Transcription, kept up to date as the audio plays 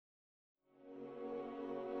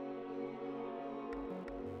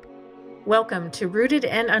Welcome to Rooted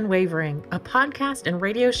and Unwavering, a podcast and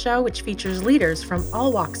radio show which features leaders from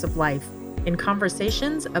all walks of life in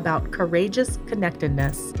conversations about courageous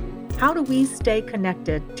connectedness. How do we stay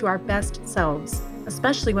connected to our best selves,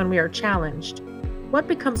 especially when we are challenged? What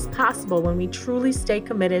becomes possible when we truly stay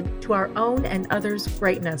committed to our own and others'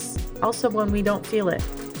 greatness, also when we don't feel it?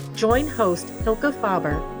 Join host Hilke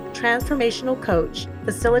Faber, transformational coach,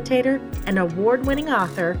 facilitator, and award-winning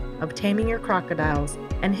author of Taming Your Crocodiles,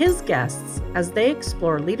 and his guests as they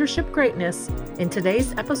explore leadership greatness in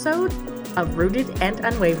today's episode of Rooted and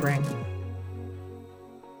Unwavering.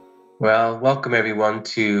 Well, welcome everyone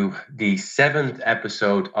to the 7th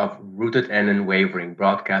episode of Rooted and Unwavering,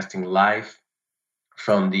 broadcasting live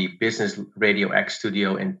from the Business Radio X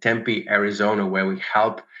studio in Tempe, Arizona, where we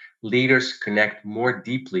help leaders connect more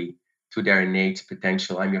deeply to their innate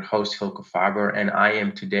potential. I'm your host, Hilke Faber, and I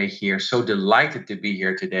am today here, so delighted to be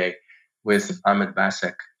here today with Amit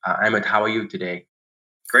Basak. Amit, how are you today?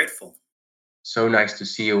 Grateful. So nice to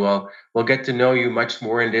see you. Well, we'll get to know you much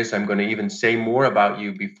more in this. I'm going to even say more about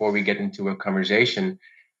you before we get into a conversation.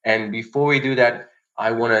 And before we do that,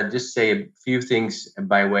 I want to just say a few things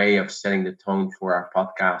by way of setting the tone for our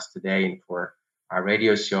podcast today and for our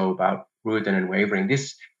radio show about Rooted and Unwavering.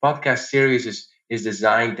 This podcast series is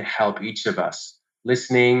designed to help each of us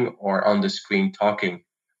listening or on the screen talking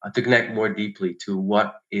to connect more deeply to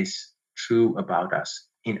what is true about us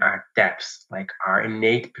in our depths, like our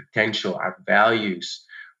innate potential, our values,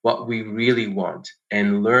 what we really want,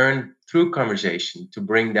 and learn through conversation to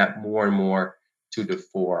bring that more and more to the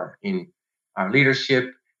fore in our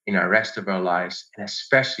leadership, in our rest of our lives, and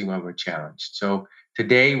especially when we're challenged. So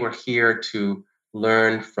today we're here to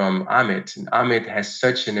learn from Amit, and Amit has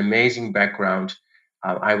such an amazing background.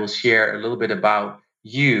 I will share a little bit about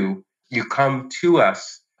you. You come to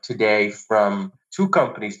us today from two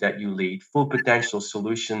companies that you lead, Full Potential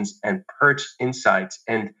Solutions and Perch Insights.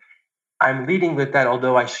 And I'm leading with that,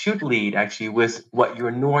 although I should lead actually with what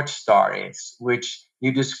your North Star is, which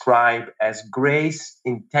you describe as grace,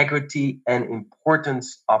 integrity, and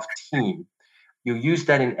importance of team. You use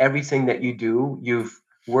that in everything that you do. You've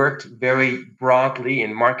worked very broadly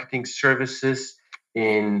in marketing services,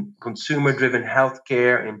 in consumer-driven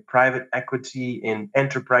healthcare, in private equity, in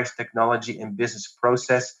enterprise technology and business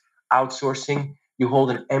process outsourcing. You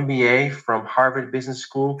hold an MBA from Harvard Business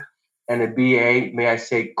School and a BA, may I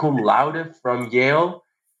say, cum laude from Yale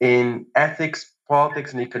in ethics,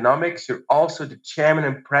 politics, and economics. You're also the chairman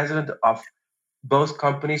and president of both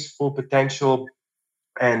companies, Full Potential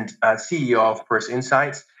and CEO of Perch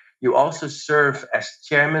Insights. You also serve as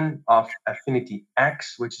chairman of Affinity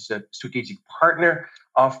X, which is a strategic partner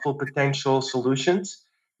of Full Potential Solutions.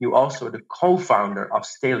 You also are the co-founder of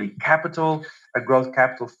Staley Capital, a growth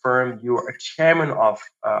capital firm. You are a chairman of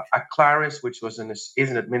Aclaris, which is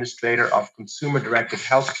an administrator of consumer-directed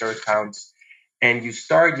healthcare accounts. And you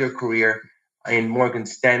started your career in Morgan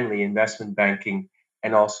Stanley investment banking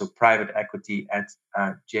and also private equity at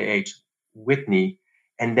J.H. Whitney.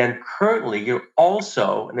 And then currently, you're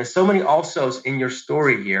also, and there's so many alsos in your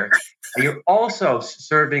story here, you're also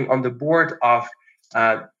serving on the board of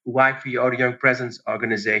YPO, the Young Presence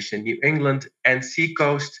Organization, New England and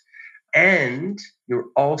Seacoast. And you're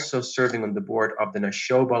also serving on the board of the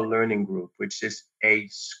Nashoba Learning Group, which is a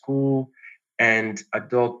school and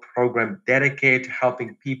adult program dedicated to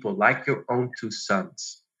helping people like your own two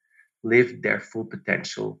sons live their full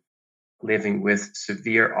potential, living with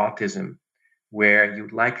severe autism, where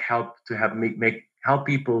you'd like help to help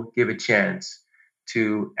people give a chance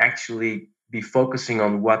to actually be focusing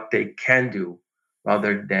on what they can do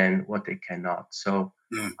rather than what they cannot. So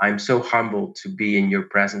I'm so humbled to be in your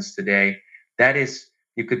presence today. That is,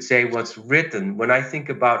 you could say, what's written. When I think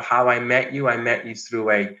about how I met you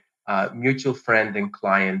through a mutual friend and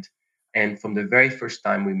client. And from the very first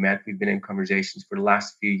time we met, we've been in conversations for the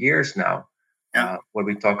last few years now, where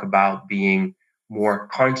we talk about being more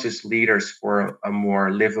conscious leaders for a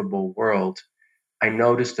more livable world. I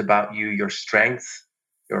noticed about you your strength,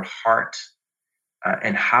 your heart,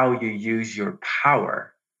 and how you use your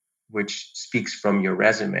power, which speaks from your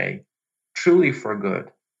resume, truly for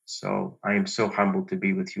good. So I am so humbled to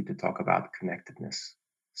be with you to talk about connectedness.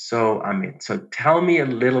 So Amit, so tell us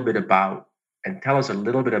a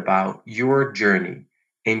little bit about your journey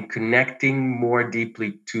in connecting more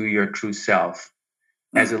deeply to your true self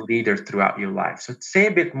as a leader throughout your life. So say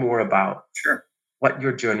a bit more about what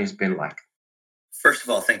your journey has been like. First of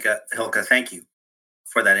all, Hilke, thank you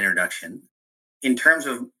for that introduction. In terms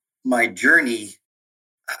of my journey,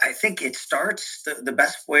 I think it starts, the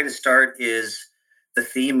best way to start is the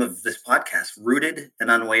theme of this podcast, Rooted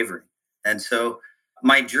and Unwavering. And so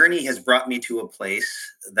My journey has brought me to a place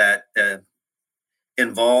that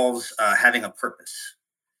involves having a purpose,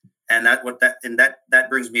 and that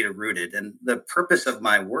brings me to Rooted. And the purpose of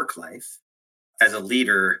my work life as a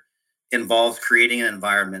leader involves creating an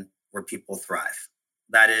environment where people thrive.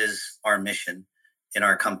 That is our mission in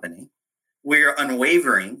our company. We're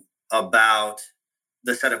unwavering about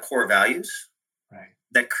the set of core values Right.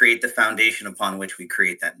 that create the foundation upon which we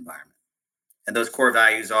create that environment. And those core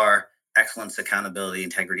values are excellence, accountability,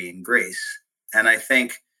 integrity, and grace. And I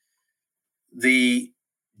think the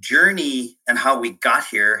journey and how we got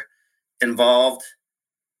here involved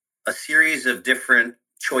a series of different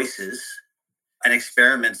choices and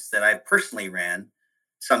experiments that I personally ran,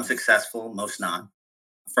 some successful, most not,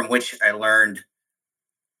 from which I learned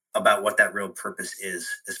about what that real purpose is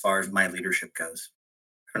as far as my leadership goes.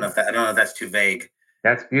 I don't know if that's too vague.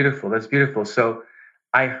 That's beautiful. That's beautiful. So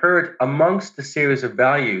I heard amongst the series of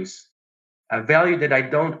values, a value that I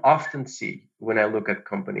don't often see when I look at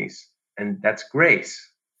companies, and that's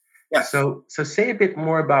grace. Yes. So say a bit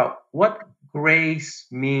more about what grace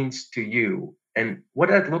means to you and what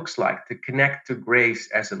that looks like to connect to grace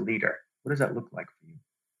as a leader. What does that look like for you?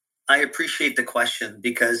 I appreciate the question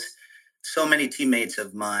because so many teammates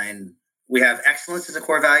of mine, we have excellence as a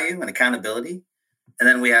core value and accountability, and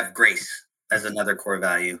then we have grace as another core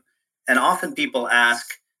value. And often people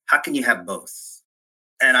ask, how can you have both?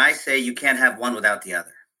 And I say you can't have one without the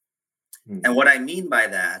other. And what I mean by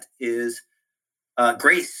that is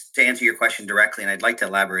grace, to answer your question directly, and I'd like to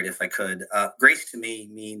elaborate if I could. Grace to me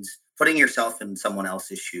means putting yourself in someone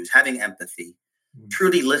else's shoes, having empathy,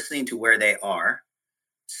 truly listening to where they are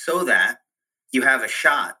so that you have a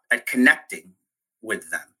shot at connecting with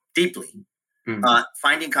them deeply,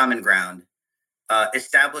 finding common ground,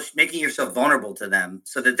 making yourself vulnerable to them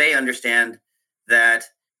so that they understand that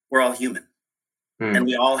we're all human and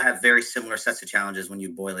we all have very similar sets of challenges when you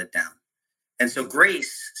boil it down. And so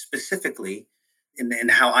grace specifically in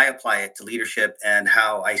how I apply it to leadership and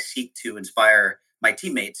how I seek to inspire my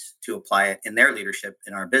teammates to apply it in their leadership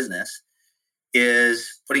in our business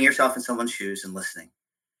is putting yourself in someone's shoes and listening.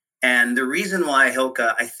 And the reason why,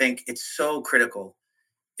 Hilke, I think it's so critical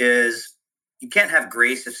is you can't have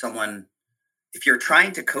grace if you're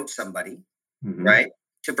trying to coach somebody, right,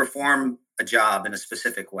 to perform a job in a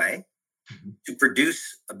specific way, to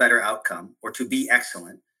produce a better outcome or to be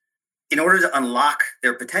excellent. In order to unlock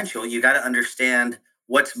their potential, you got to understand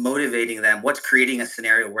what's motivating them, what's creating a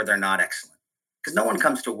scenario where they're not excellent. Because no one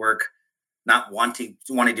comes to work not wanting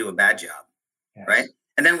to do a bad job, right?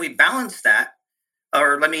 And then we balance that.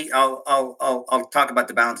 Or I'll talk about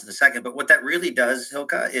the balance in a second. But what that really does,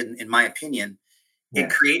 Hilke, in my opinion, it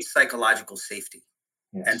creates psychological safety.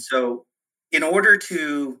 Yes. And so in order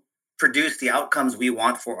to produce the outcomes we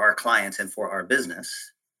want for our clients and for our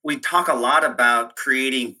business, we talk a lot about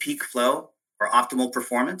creating peak flow or optimal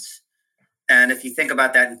performance. And if you think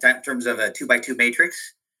about that in terms of a 2x2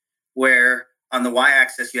 matrix, where on the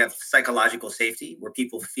y-axis you have psychological safety, where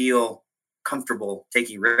people feel comfortable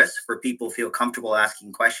taking risks, where people feel comfortable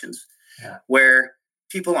asking questions, where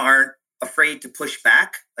people aren't afraid to push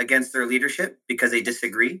back against their leadership because they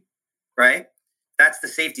disagree, right? That's the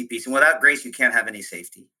safety piece. And without grace, you can't have any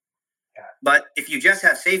safety. But if you just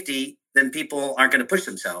have safety, then people aren't going to push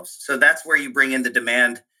themselves. So that's where you bring in the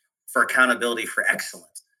demand for accountability for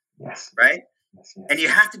excellence. Yes. Right? Yes. And you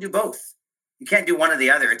have to do both. You can't do one or the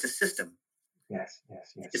other. It's a system. Yes.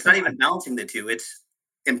 It's not even balancing the two. It's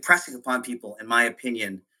impressing upon people, in my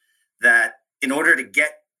opinion, that in order to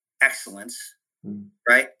get excellence,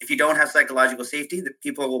 right, if you don't have psychological safety, the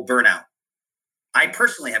people will burn out. I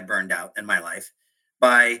personally have burned out in my life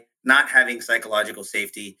by not having psychological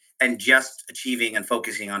safety and just achieving and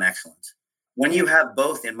focusing on excellence. When you have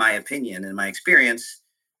both, in my opinion, in my experience,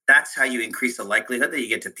 that's how you increase the likelihood that you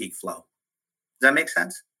get to peak flow. Does that make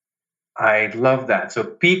sense? I love that. So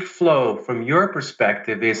peak flow, from your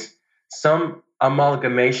perspective, is some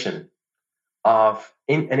amalgamation of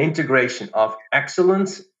an integration of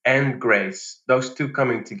excellence and grace, those two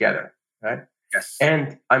coming together, right? Yes.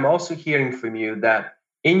 And I'm also hearing from you that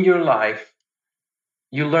in your life,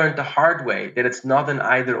 you learned the hard way that it's not an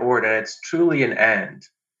either or, that it's truly an and.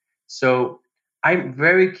 So I'm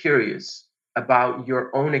very curious about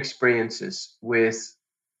your own experiences with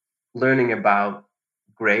learning about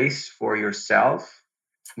grace for yourself,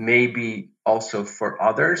 maybe also for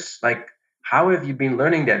others. Like, how have you been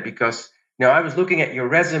learning that? Because, I was looking at your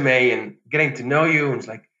resume and getting to know you, and it's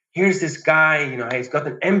like, here's this guy, he's got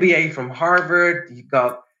an MBA from Harvard. He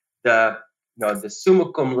got the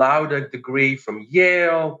summa cum laude degree from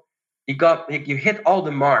Yale. You hit all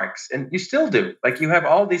the marks, and you still do. Like, you have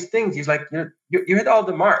all these things. He's like, you hit all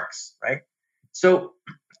the marks, right? So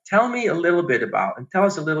tell us a little bit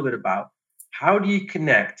about how do you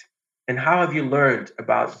connect and how have you learned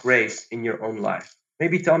about grace in your own life?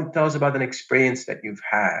 Maybe tell us about an experience that you've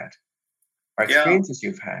had or Yeah, experiences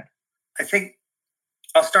you've had. I think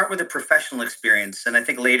I'll start with a professional experience, and I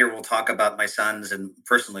think later we'll talk about my sons and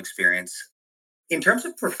personal experience. In terms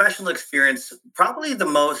of professional experience, probably the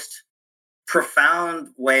most profound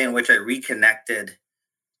way in which I reconnected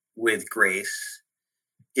with grace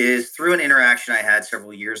is through an interaction I had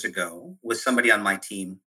several years ago with somebody on my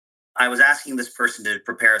team. I was asking this person to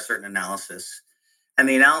prepare a certain analysis, and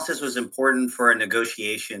the analysis was important for a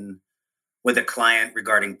negotiation with a client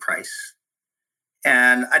regarding price.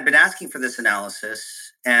 And I'd been asking for this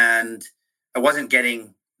analysis, and I wasn't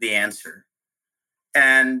getting the answer.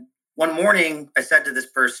 And one morning, I said to this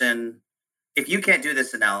person, if you can't do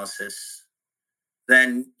this analysis,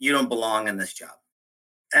 then you don't belong in this job.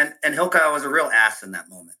 And Hilka, I was a real ass in that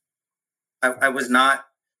moment. I was not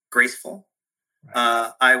graceful.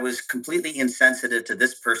 I was completely insensitive to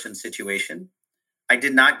this person's situation. I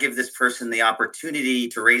did not give this person the opportunity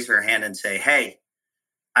to raise her hand and say, hey,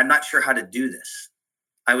 I'm not sure how to do this.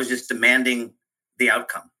 I was just demanding the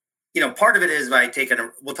outcome. Part of it is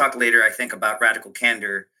we'll talk later, I think, about radical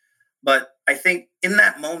candor. But I think in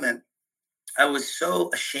that moment, I was so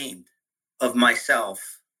ashamed of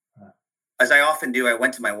myself. As I often do, I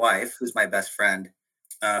went to my wife, who's my best friend,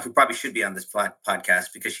 who probably should be on this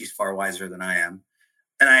podcast because she's far wiser than I am.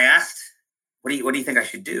 And I asked, what do you think I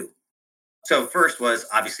should do? So first was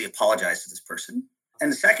obviously apologize to this person.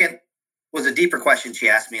 And the second was a deeper question she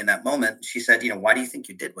asked me in that moment. She said, why do you think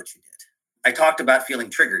you did what you did? I talked about feeling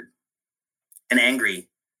triggered and angry.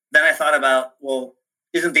 Then I thought about, well,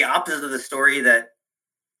 isn't the opposite of the story that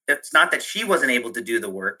it's not that she wasn't able to do the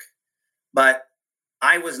work, but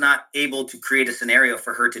I was not able to create a scenario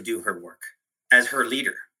for her to do her work as her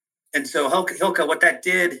leader. And so Hilka, what that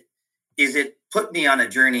did is it put me on a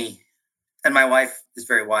journey. And my wife is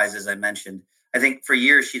very wise, as I mentioned. I think for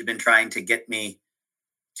years she'd been trying to get me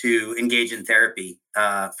to engage in therapy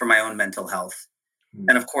for my own mental health.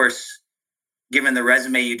 And of course, given the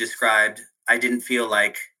resume you described, I didn't feel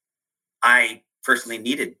like I personally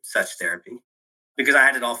needed such therapy because I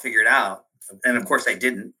had it all figured out. And of course I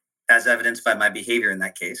didn't, as evidenced by my behavior in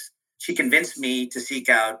that case. She convinced me to seek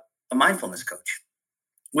out a mindfulness coach,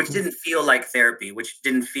 which didn't feel like therapy, which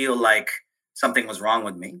didn't feel like something was wrong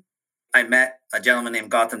with me. I met a gentleman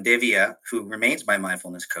named Gautam Devia, who remains my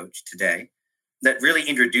mindfulness coach today, that really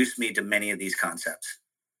introduced me to many of these concepts.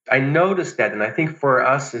 I noticed that, and I think for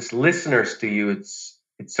us as listeners to you, it's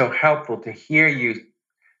so helpful to hear you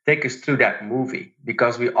take us through that movie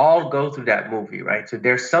because we all go through that movie, right? So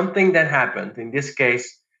there's something that happened. In this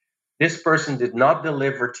case, this person did not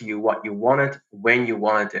deliver to you what you wanted when you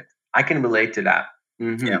wanted it. I can relate to that.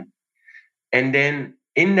 Mm-hmm. Yeah. And then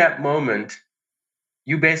in that moment,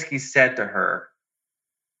 you basically said to her,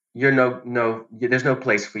 there's no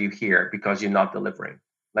place for you here because you're not delivering.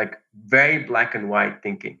 Like very black and white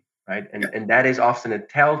thinking, right? And that is often a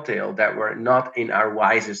telltale that we're not in our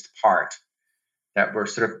wisest part, that we're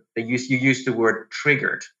you used the word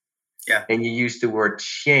triggered. Yeah. And you used the word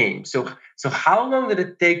shame. So how long did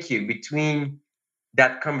it take you between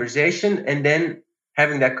that conversation and then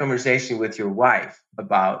having that conversation with your wife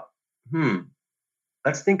about,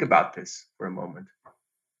 let's think about this for a moment?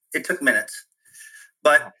 It took minutes.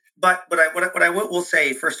 But what I will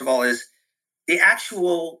say, first of all, is the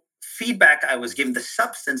actual feedback I was given, the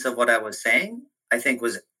substance of what I was saying, I think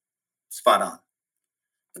was spot on.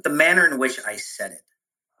 But the manner in which I said it,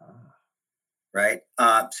 right?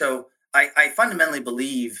 So I fundamentally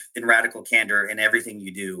believe in radical candor in everything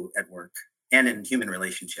you do at work and in human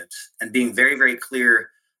relationships and being very, very clear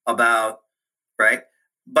about, right?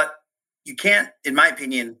 But you can't, in my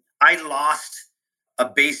opinion, I lost a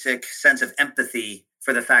basic sense of empathy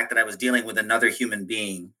for the fact that I was dealing with another human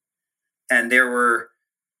being. And there were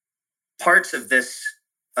parts of this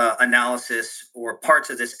analysis or parts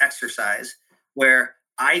of this exercise where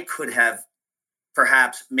I could have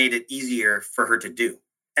perhaps made it easier for her to do.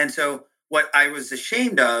 And so what I was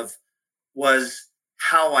ashamed of was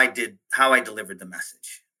how I delivered the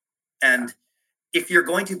message. And if you're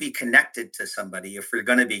going to be connected to somebody, if you're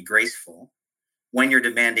going to be graceful when you're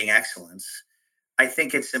demanding excellence, I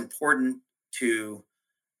think it's important to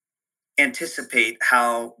anticipate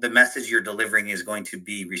how the message you're delivering is going to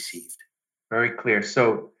be received. Very clear.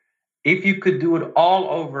 So if you could do it all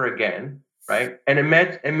over again, right? And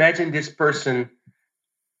imagine this person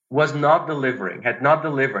was not delivering, had not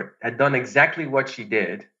delivered, had done exactly what she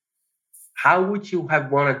did. How would you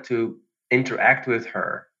have wanted to interact with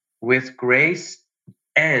her with grace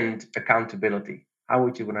and accountability? How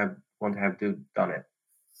would you have want to have done it?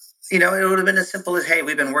 It would have been as simple as, hey,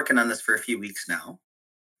 we've been working on this for a few weeks now.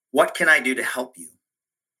 What can I do to help you?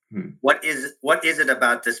 Hmm. What is it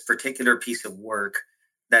about this particular piece of work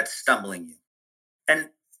that's stumbling you? And,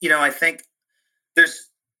 I think there's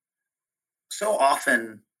so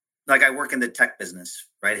often, like I work in the tech business,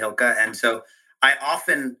 right, Hilka? And so I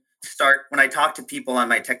often start, when I talk to people on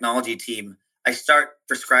my technology team, I start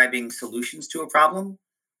prescribing solutions to a problem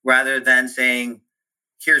rather than saying,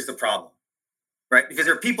 here's the problem, right? Because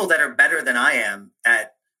there are people that are better than I am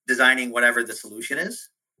at designing whatever the solution is.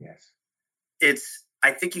 Yes.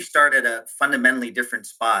 I think you start at a fundamentally different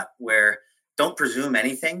spot where don't presume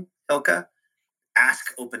anything, Hilka.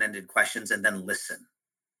 Ask open-ended questions and then listen.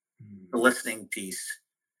 The listening piece.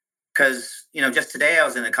 Because, just today I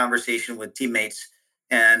was in a conversation with teammates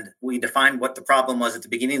and we defined what the problem was at the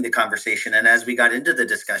beginning of the conversation. And as we got into the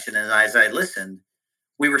discussion and as I listened,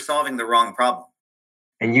 we were solving the wrong problem.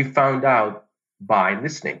 And you found out by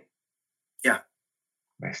listening. Yeah.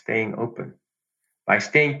 By staying open. By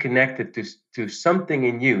staying connected to something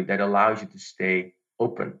in you that allows you to stay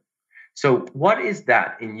open. So what is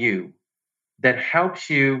that in you that helps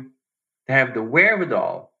you to have the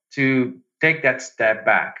wherewithal to take that step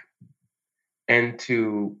back and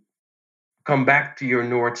to come back to your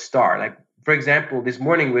North Star? Like, for example, this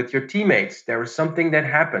morning with your teammates, there was something that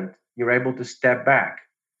happened. You're able to step back.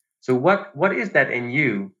 So what is that in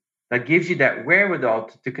you that gives you that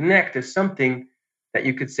wherewithal to connect to something that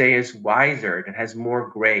you could say is wiser, that has more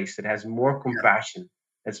grace, that has more compassion,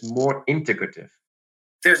 that's more integrative?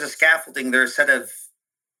 There's a scaffolding, there's a set of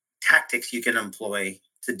tactics you can employ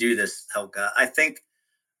to do this, Helga. I think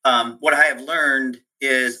what I have learned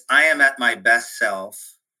is I am at my best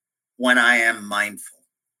self when I am mindful.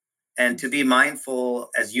 And to be mindful,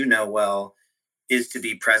 as you know well, is to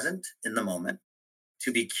be present in the moment,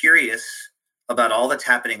 to be curious about all that's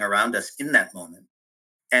happening around us in that moment,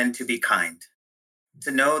 and to be kind.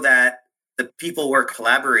 To know that the people we're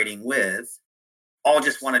collaborating with all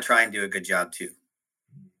just want to try and do a good job too.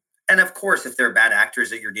 And of course, if they're bad actors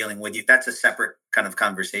that you're dealing with, that's a separate kind of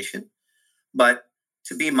conversation. But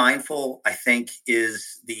to be mindful, I think,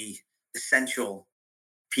 is the essential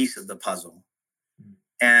piece of the puzzle.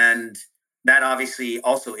 And that obviously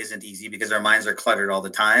also isn't easy because our minds are cluttered all the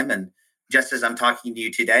time. And just as I'm talking to you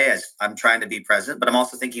today, as I'm trying to be present, but I'm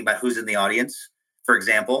also thinking about who's in the audience, for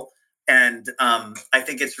example. And I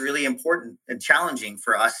think it's really important and challenging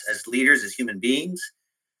for us as leaders, as human beings,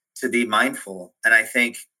 to be mindful. And I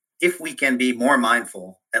think if we can be more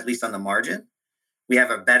mindful, at least on the margin, we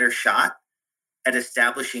have a better shot at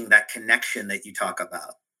establishing that connection that you talk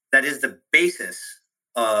about. That is the basis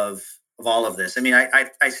of all of this. I mean,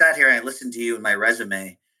 I sat here and I listened to you in my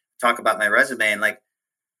resume, talk about my resume, and like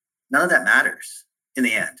none of that matters in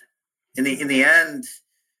the end. In the end,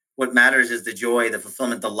 what matters is the joy, the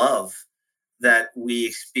fulfillment, the love that we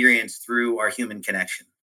experience through our human connection.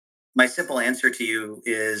 My simple answer to you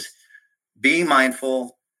is being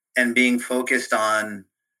mindful and being focused on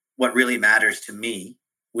what really matters to me,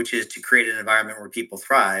 which is to create an environment where people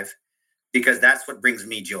thrive, because that's what brings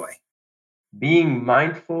me joy. Being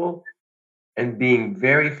mindful and being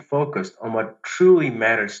very focused on what truly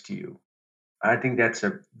matters to you. I think that's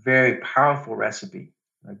a very powerful recipe.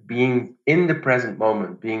 Like being in the present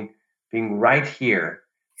moment, being right here.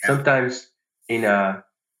 Yeah. Sometimes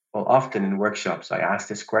often in workshops, I ask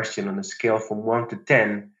this question on a scale from 1 to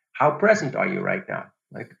 10, how present are you right now?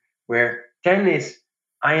 Like where 10 is,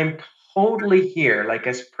 I am totally here, like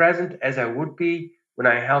as present as I would be when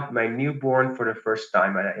I held my newborn for the first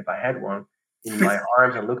time, if I had one, in my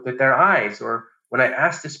arms and looked at their eyes, or when I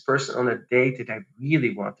asked this person on a date that I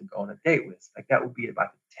really want to go on a date with, like that would be about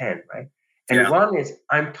a 10, right? And one is,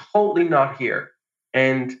 I'm totally not here.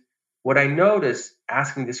 And what I notice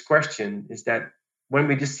asking this question is that when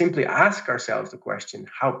we just simply ask ourselves the question,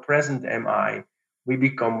 how present am I? We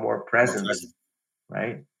become more present.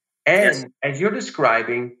 Right? And as you're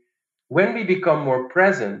describing, when we become more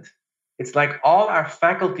present, it's like all our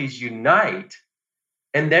faculties unite.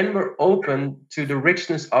 And then we're open to the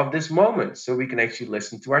richness of this moment. So we can actually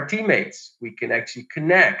listen to our teammates. We can actually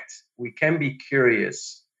connect. We can be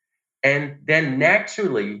curious. And then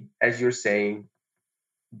naturally, as you're saying,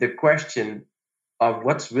 the question of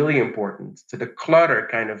what's really important to the clutter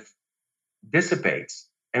kind of dissipates.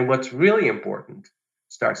 And what's really important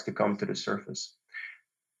starts to come to the surface.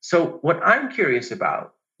 So what I'm curious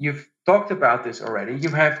about, you've talked about this already. You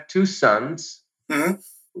have 2 sons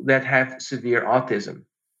that have severe autism.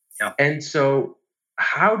 Yeah. And so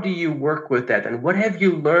how do you work with that? And what have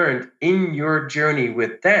you learned in your journey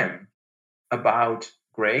with them about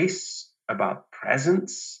grace, about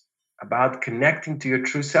presence, about connecting to your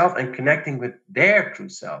true self and connecting with their true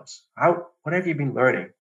selves. What have you been learning?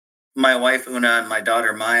 My wife, Una, and my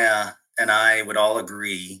daughter, Maya, and I would all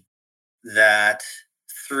agree that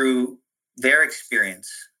through their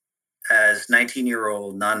experience as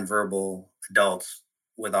 19-year-old nonverbal adults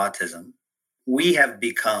with autism, we have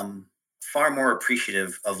become far more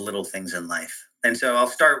appreciative of little things in life. And so I'll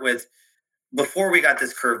start with, before we got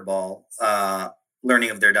this curveball,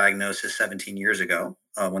 learning of their diagnosis 17 years ago,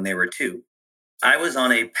 when they were 2, I was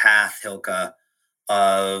on a path, Hilka,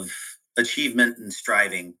 of achievement and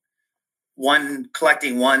striving,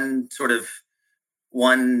 collecting one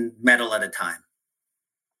medal at a time,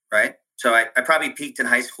 right? So I probably peaked in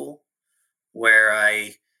high school, where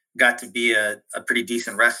I got to be a pretty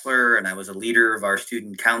decent wrestler, and I was a leader of our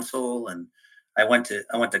student council. And I went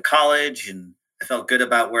to college, and I felt good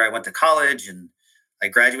about where I went to college, and I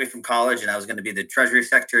graduated from college, and I was going to be the Treasury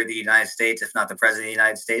Secretary of the United States, if not the President of the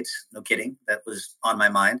United States. No kidding. That was on my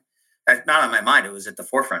mind. Not on my mind. It was at the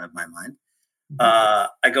forefront of my mind.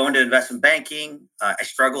 I go into investment banking. I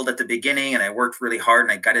struggled at the beginning, and I worked really hard,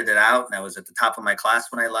 and I gutted it out, and I was at the top of my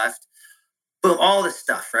class when I left. Boom, all this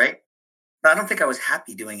stuff, right? But I don't think I was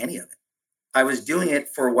happy doing any of it. I was doing it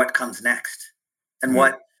for what comes next, and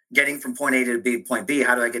what getting from point A to point B.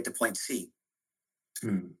 How do I get to point C?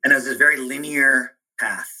 And it was this very linear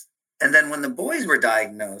path. And then when the boys were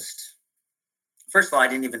diagnosed, first of all, I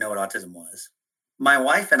didn't even know what autism was. My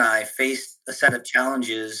wife and I faced a set of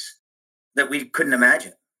challenges that we couldn't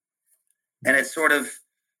imagine. And it sort of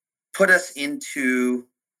put us in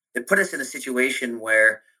a situation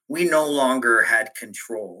where we no longer had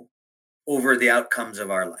control over the outcomes of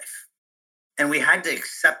our life. And we had to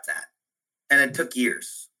accept that. And it took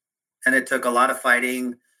years. And it took a lot of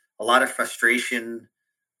fighting, a lot of frustration,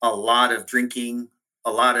 a lot of drinking,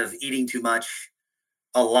 a lot of eating too much,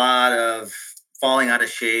 a lot of falling out of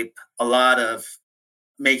shape, a lot of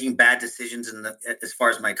making bad decisions as far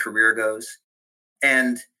as my career goes.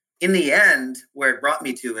 And in the end, where it brought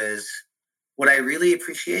me to is, what I really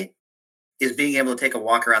appreciate is being able to take a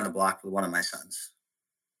walk around the block with one of my sons.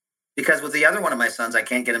 Because with the other one of my sons, I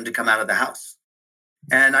can't get him to come out of the house.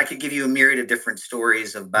 And I could give you a myriad of different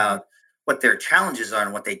stories about what their challenges are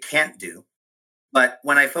and what they can't do. But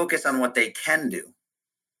when I focus on what they can do,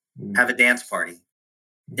 have a dance party,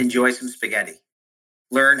 enjoy some spaghetti,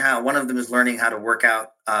 one of them is learning how to work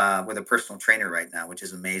out with a personal trainer right now, which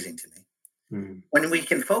is amazing to me. When we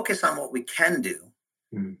can focus on what we can do,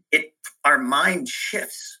 our mind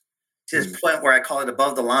shifts to this point where I call it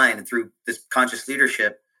above the line through this conscious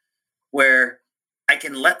leadership, where I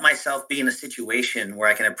can let myself be in a situation where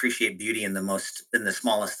I can appreciate beauty in the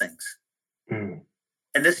smallest things.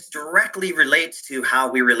 And this directly relates to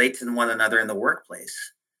how we relate to one another in the workplace.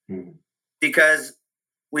 Because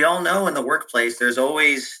we all know in the workplace, there's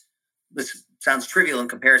always, this sounds trivial in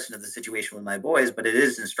comparison to the situation with my boys, but it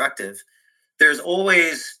is instructive. There's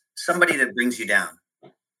always somebody that brings you down.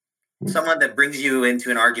 Someone that brings you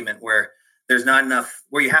into an argument where there's not enough,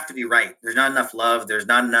 where you have to be right. There's not enough love. There's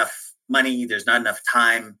not enough money. There's not enough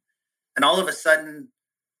time. And all of a sudden,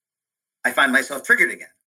 I find myself triggered again.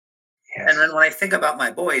 Yes. And then when I think about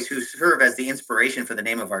my boys, who serve as the inspiration for the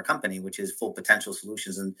name of our company, which is Full Potential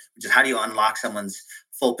Solutions, and which is how do you unlock someone's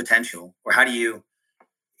full potential, or how do you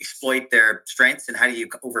exploit their strengths, and how do you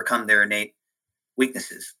overcome their innate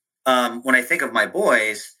weaknesses? When I think of my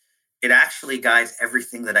boys, it actually guides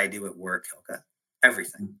everything that I do at work, Hilka.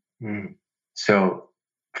 Everything. So,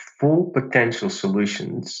 Full Potential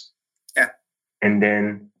Solutions. Yeah. And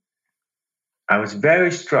then I was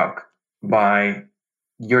very struck by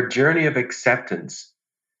your journey of acceptance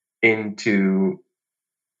into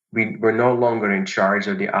we're no longer in charge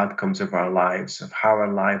of the outcomes of our lives, of how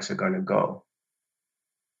our lives are going to go.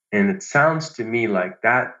 And it sounds to me like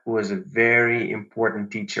that was a very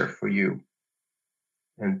important teacher for you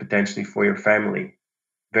and potentially for your family.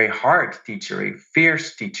 Very hard teacher, a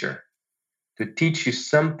fierce teacher, to teach you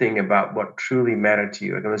something about what truly mattered to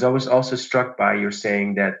you. And I was always also struck by your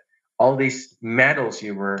saying that all these medals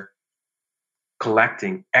you were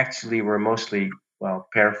collecting actually were mostly, well,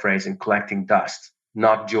 paraphrasing, collecting dust,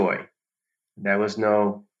 not joy. There was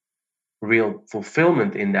no real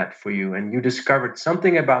fulfillment in that for you. And you discovered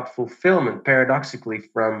something about fulfillment, paradoxically,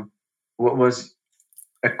 from what was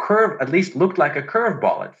a curve, at least looked like a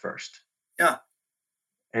curveball at first. Yeah.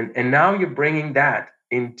 And now you're bringing that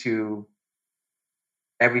into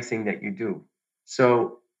everything that you do.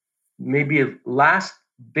 So maybe a last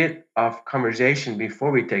bit of conversation before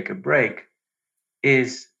we take a break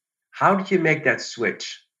is, how did you make that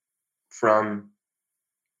switch from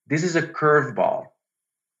this is a curveball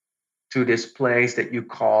to this place that you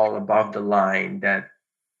call above the line, that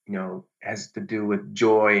has to do with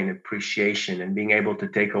joy and appreciation and being able to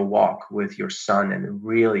take a walk with your son and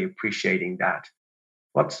really appreciating that.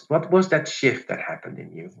 What was that shift that happened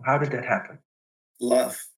in you? How did that happen?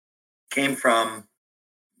 Love came from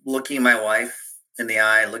looking my wife in the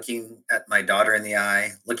eye, looking at my daughter in the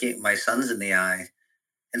eye, looking at my sons in the eye,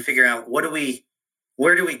 and figuring out where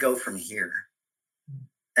do we go from here?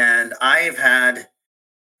 And I've had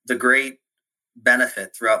the great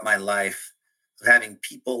benefit throughout my life of having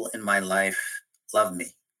people in my life love me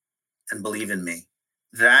and believe in me.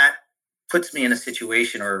 That puts me in a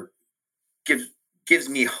situation or gives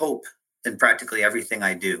me hope in practically everything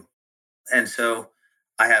I do. And so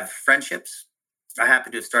I have friendships. I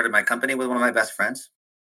happen to have started my company with one of my best friends.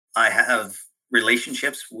 I have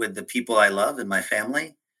relationships with the people I love in my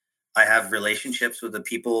family. I have relationships with the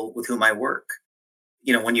people with whom I work.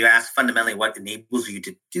 When you ask fundamentally what enables you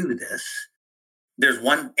to do this, there's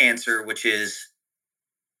one answer, which is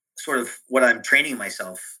sort of what I'm training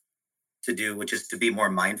myself to do, which is to be more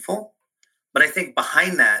mindful. But I think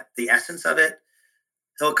behind that, the essence of it,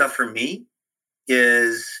 Hilka, for me,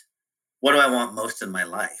 is what do I want most in my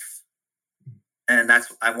life? And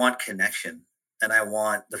I want connection, and I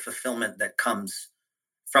want the fulfillment that comes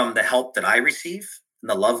from the help that I receive and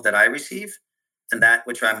the love that I receive, and that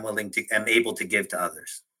which am able to give to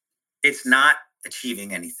others. It's not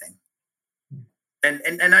achieving anything.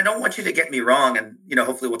 And I don't want you to get me wrong. And,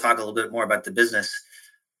 hopefully we'll talk a little bit more about the business.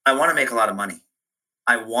 I want to make a lot of money.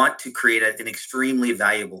 I want to create an extremely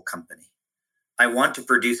valuable company. I want to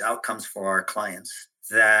produce outcomes for our clients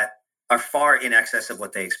that are far in excess of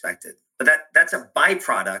what they expected. But that's a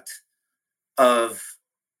byproduct of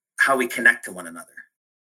how we connect to one another.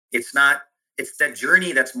 It's that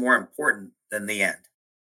journey that's more important than the end.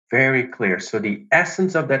 Very clear. So the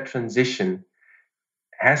essence of that transition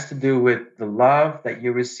has to do with the love that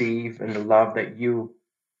you receive and the love that you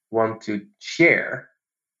want to share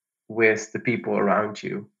with the people around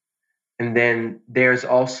you. And then there's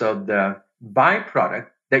also the byproduct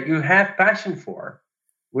that you have passion for,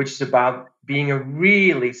 which is about being a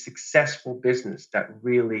really successful business that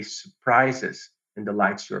really surprises and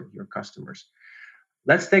delights your customers.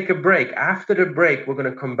 Let's take a break. After the break, we're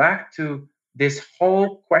going to come back to this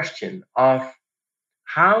whole question of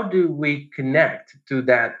how do we connect to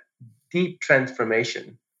that deep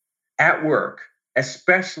transformation at work,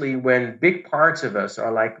 especially when big parts of us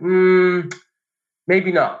are like,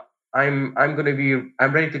 maybe not. I'm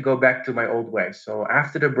ready to go back to my old way. So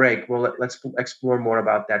after the break, let's explore more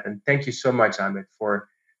about that. And thank you so much, Amit, for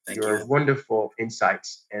your wonderful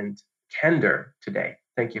insights and candor today.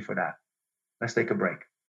 Thank you for that. Let's take a break.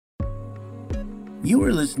 You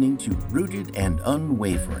are listening to Rooted and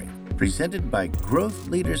Unwavering, presented by Growth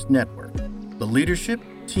Leaders Network, the leadership,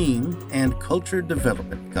 team, and culture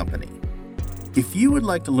development company. If you would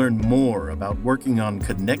like to learn more about working on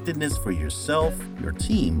connectedness for yourself, your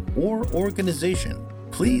team, or organization,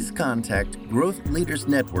 please contact Growth Leaders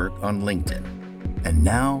Network on LinkedIn. And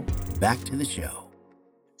now, back to the show.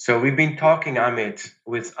 So we've been talking,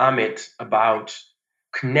 with Amit about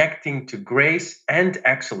connecting to grace and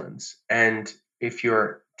excellence. And if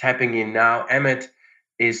you're tapping in now, Amit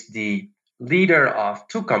is the leader of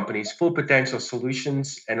two companies, Full Potential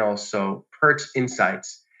Solutions and also Perch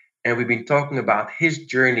Insights. And we've been talking about his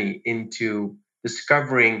journey into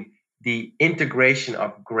discovering the integration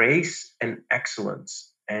of grace and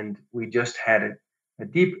excellence. And we just had a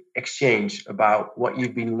deep exchange about what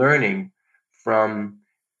you've been learning from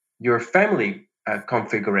your family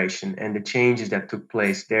configuration and the changes that took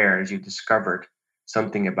place there as you discovered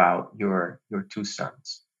something about your two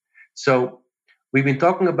sons. So we've been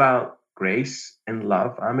talking about grace and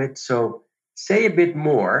love, Amit. So say a bit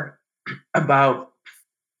more about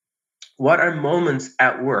what are moments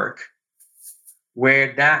at work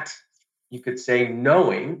where that, you could say,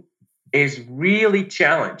 knowing is really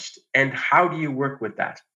challenged, and how do you work with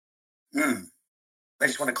that? I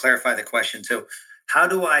just want to clarify the question. So how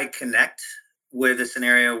do I connect with a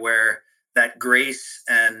scenario where that grace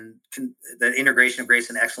and the integration of grace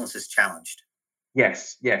and excellence is challenged?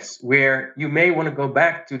 Yes. Where you may want to go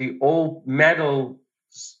back to the old medal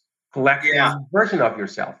collecting version of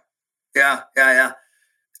yourself. Yeah.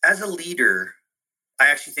 As a leader, I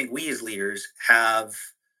actually think we as leaders have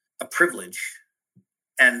a privilege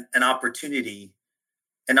and an opportunity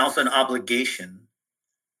and also an obligation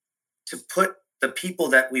to put the people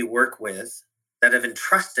that we work with that have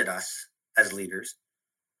entrusted us as leaders,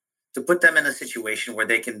 to put them in a situation where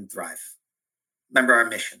they can thrive. Remember our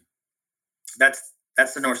mission. That's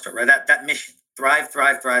the North Star, right? That mission, thrive.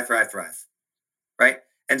 Right?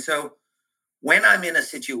 And so when I'm in a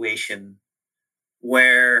situation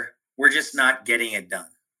where we're just not getting it done,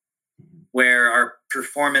 where our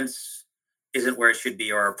performance isn't where it should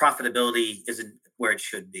be, or our profitability isn't where it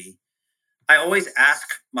should be, I always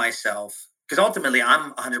ask myself, because ultimately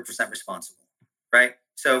I'm 100% responsible, right?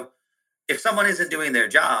 So if someone isn't doing their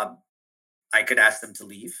job, I could ask them to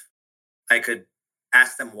leave. I could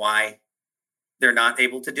ask them why they're not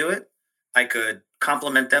able to do it. I could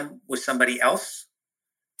compliment them with somebody else.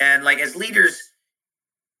 And like as leaders,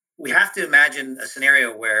 we have to imagine a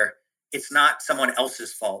scenario where it's not someone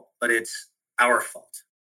else's fault, but it's our fault.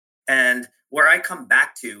 And where I come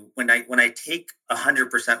back to when I take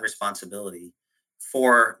 100% responsibility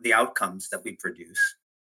for the outcomes that we produce,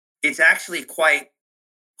 it's actually quite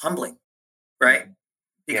humbling, right?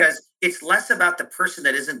 Because it's less about the person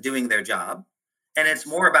that isn't doing their job, and it's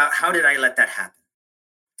more about how did I let that happen?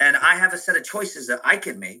 And I have a set of choices that I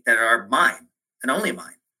can make that are mine and only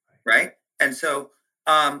mine, right? And so,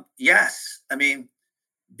 yes, I mean,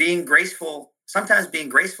 sometimes being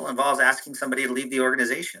graceful involves asking somebody to leave the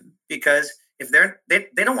organization, because if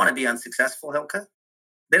they don't want to be unsuccessful, Hilke,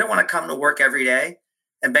 they don't want to come to work every day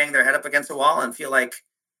and bang their head up against a wall and feel like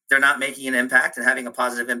they're not making an impact and having a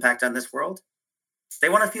positive impact on this world. They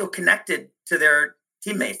want to feel connected to their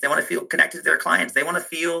teammates. They want to feel connected to their clients. They want to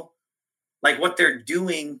feel like what they're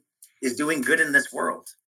doing is doing good in this world.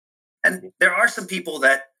 And there are some people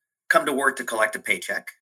that come to work to collect a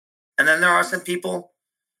paycheck. And then there are some people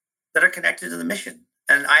that are connected to the mission.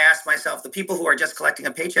 And I ask myself, the people who are just collecting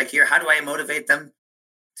a paycheck here, how do I motivate them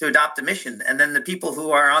to adopt the mission? And then the people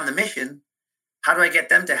who are on the mission, how do I get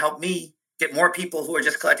them to help me get more people who are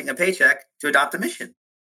just collecting a paycheck to adopt the mission?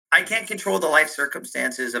 I can't control the life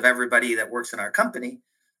circumstances of everybody that works in our company,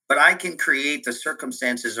 but I can create the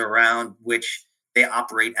circumstances around which they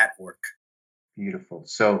operate at work. Beautiful.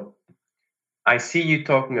 So I see you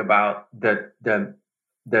talking about the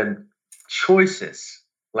choices.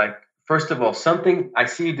 Like, first of all, I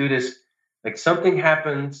see you do this, like something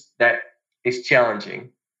happens that is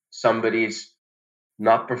challenging. Somebody's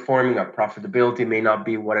not performing, or profitability may not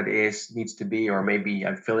be what it needs to be, or maybe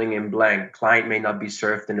I'm filling in blank. Client may not be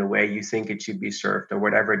served in the way you think it should be served, or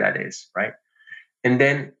whatever that is, right? And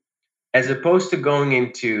then, as opposed to going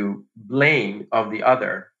into blame of the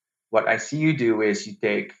other, what I see you do is you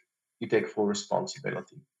take full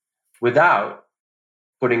responsibility without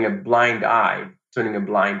turning a blind eye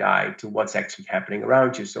to what's actually happening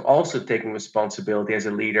around you. So also taking responsibility as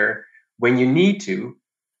a leader when you need to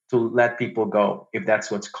let people go, if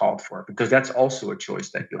that's what's called for, because that's also a choice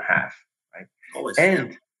that you have, right? Always.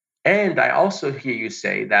 And I also hear you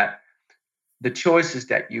say that the choices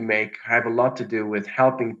that you make have a lot to do with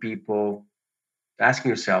helping people, asking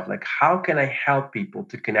yourself, like, how can I help people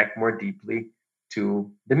to connect more deeply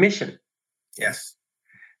to the mission? Yes.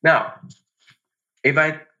 Now, if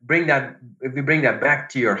we bring that back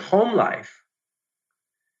to your home life,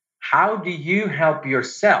 how do you help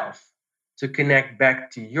yourself to connect back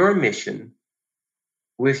to your mission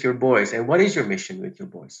with your boys? And what is your mission with your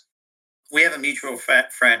boys? We have a mutual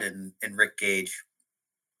friend in Rick Gage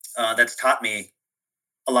that's taught me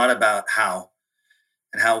a lot about how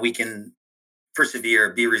we can persevere,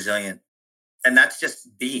 be resilient. And that's just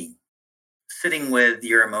sitting with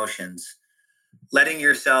your emotions, letting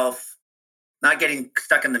yourself, not getting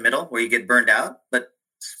stuck in the middle where you get burned out, but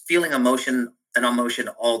feeling emotion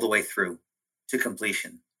all the way through to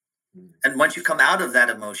completion. And once you come out of that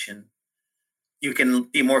emotion, you can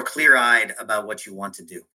be more clear-eyed about what you want to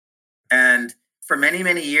do. And for many,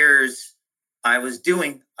 many years, I was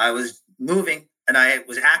moving, and I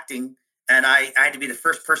was acting, and I had to be the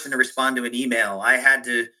first person to respond to an email. I had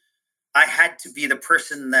to be the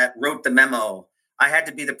person that wrote the memo. I had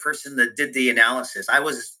to be the person that did the analysis. I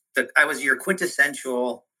was your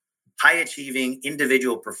quintessential high-achieving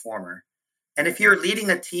individual performer. And if you're leading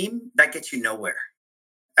a team, that gets you nowhere.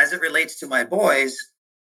 As it relates to my boys,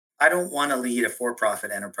 I don't want to lead a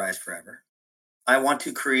for-profit enterprise forever. I want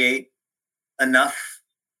to create enough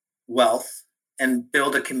wealth and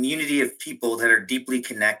build a community of people that are deeply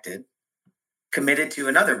connected, committed to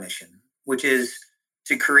another mission, which is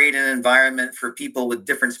to create an environment for people with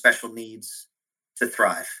different special needs to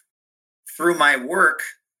thrive. Through my work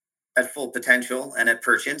at Full Potential and at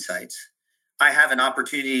Perch Insights, I have an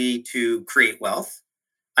opportunity to create wealth.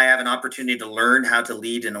 I have an opportunity to learn how to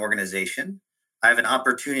lead an organization. I have an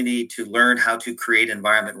opportunity to learn how to create an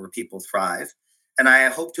environment where people thrive. And I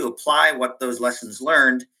hope to apply what those lessons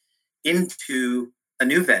learned into a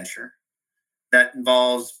new venture that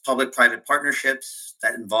involves public-private partnerships,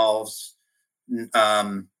 that involves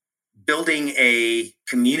building a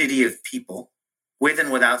community of people with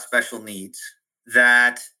and without special needs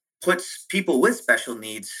that puts people with special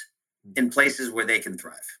needs in places where they can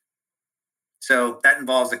thrive. So that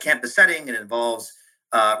involves a campus setting. It involves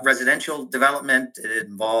residential development. It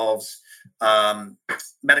involves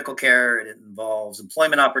medical care. It involves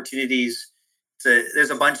employment opportunities. So there's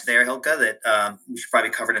a bunch there, Hilka, that we should probably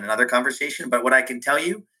cover in another conversation. But what I can tell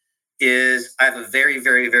you is I have a very,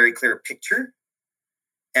 very, very clear picture.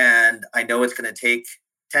 And I know it's going to take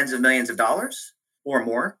tens of millions of dollars or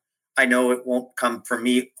more. I know it won't come from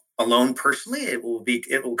me alone personally. It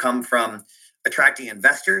will come from attracting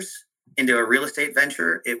investors into a real estate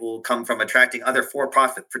venture. It will come from attracting other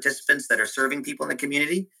for-profit participants that are serving people in the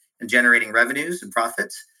community and generating revenues and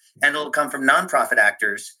profits. And it'll come from nonprofit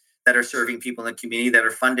actors that are serving people in the community that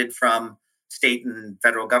are funded from state and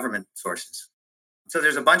federal government sources. So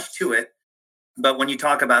there's a bunch to it. But when you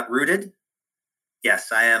talk about rooted,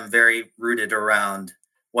 yes, I am very rooted around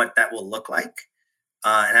what that will look like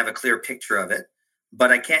and have a clear picture of it.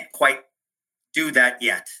 But I can't quite do that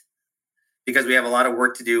yet because we have a lot of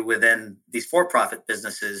work to do within these for-profit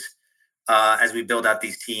businesses as we build out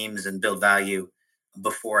these teams and build value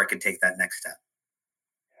before I could take that next step.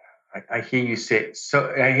 I hear you say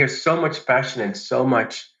so. I hear so much passion and so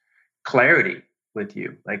much clarity with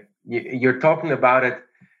you. Like you're talking about it,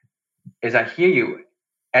 as I hear you,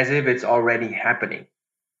 as if it's already happening,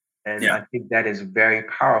 and I think that is very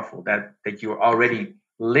powerful. That you're already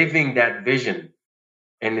living that vision,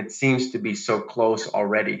 and it seems to be so close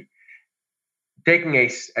already. Taking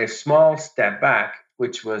a small step back,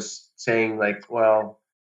 which was saying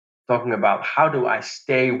talking about how do I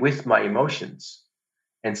stay with my emotions.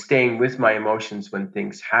 And staying with my emotions when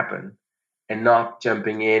things happen and not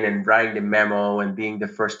jumping in and writing the memo and being the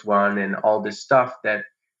first one and all this stuff that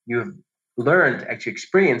you've learned, actually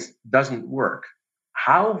experienced, doesn't work.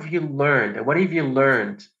 How have you learned and what have you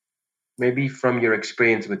learned maybe from your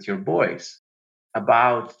experience with your boys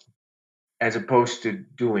about as opposed to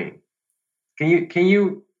doing? Can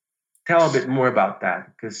you tell a bit more about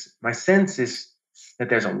that? Because my sense is that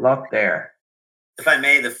there's a lot there. If I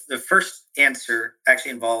may, the first answer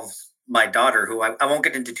actually involves my daughter, who I won't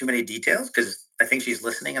get into too many details because I think she's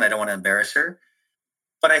listening and I don't want to embarrass her.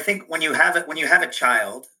 But I think when you have a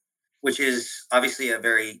child, which is obviously a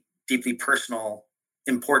very deeply personal,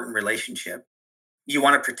 important relationship, you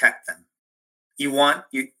want to protect them.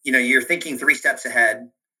 You're thinking 3 steps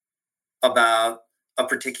ahead about a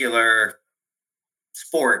particular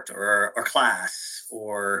sport or class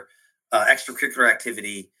or extracurricular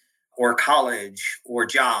activity or college or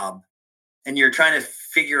job. And you're trying to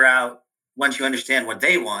figure out, once you understand what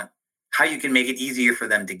they want, how you can make it easier for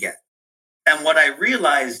them to get. And what I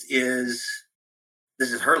realized is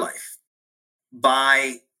this is her life.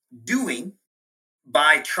 By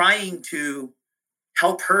trying to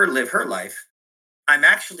help her live her life, I'm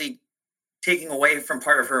actually taking away from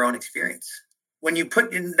part of her own experience. When you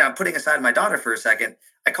putting aside my daughter for a second,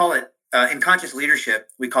 I call it, in conscious leadership,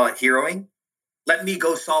 we call it heroing. Let me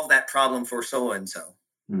go solve that problem for so-and-so.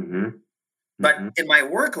 Mm-hmm. But in my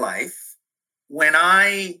work life,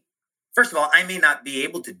 first of all, I may not be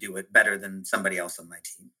able to do it better than somebody else on my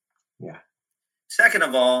team. Yeah. Second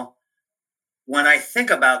of all, when I think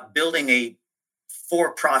about building a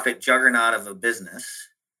for-profit juggernaut of a business,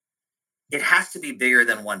 it has to be bigger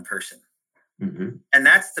than one person. Mm-hmm. And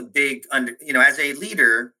that's the big, as a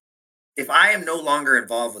leader, if I am no longer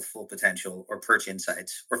involved with Full Potential or Perch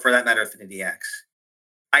Insights, or for that matter, Affinity X,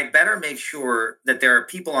 I better make sure that there are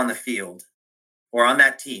people on the field or on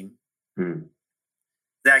that team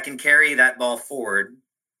that can carry that ball forward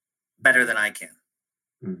better than I can.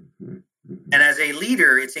 Mm-hmm. Mm-hmm. And as a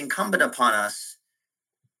leader, it's incumbent upon us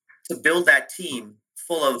to build that team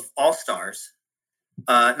full of all-stars,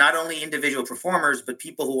 not only individual performers, but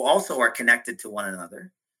people who also are connected to one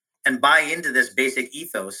another and buy into this basic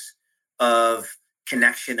ethos of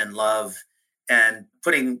connection and love and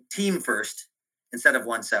putting team first instead of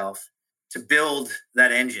oneself to build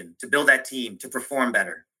that engine, to build that team, to perform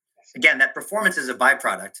better. Again, that performance is a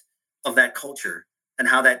byproduct of that culture and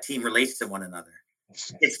how that team relates to one another.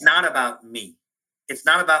 It's not about me. It's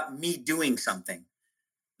not about me doing something.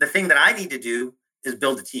 The thing that I need to do is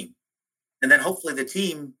build a team. And then hopefully the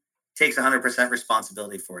team takes 100%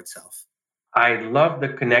 responsibility for itself. I love the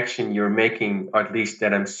connection you're making, or at least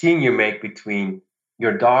that I'm seeing you make between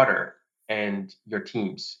your daughter and your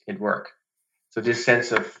teams at work. So this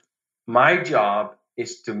sense of my job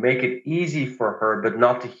is to make it easy for her, but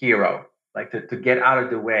not to hero, like to get out of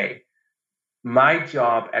the way. My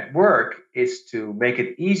job at work is to make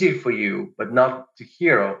it easy for you, but not to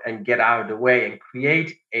hero and get out of the way and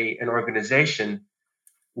create an organization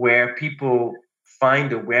where people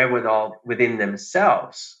find the wherewithal within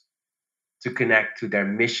themselves to connect to their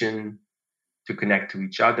mission, to connect to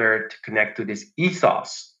each other, to connect to this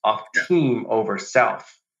ethos of team over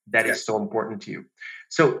self that is so important to you.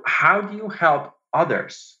 So how do you help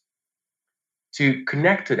others to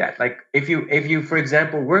connect to that? Like if you, for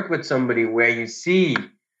example, work with somebody where you see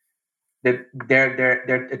that their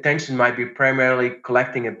attention might be primarily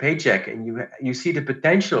collecting a paycheck, and you see the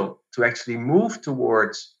potential to actually move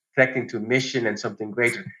towards connecting to mission and something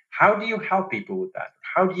greater. How do you help people with that?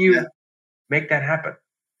 How do you make that happen?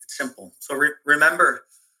 It's simple. So remember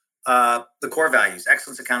the core values: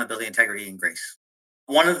 excellence, accountability, integrity, and grace.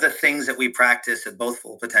 One of the things that we practice at both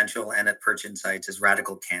Full Potential and at Perch Insights is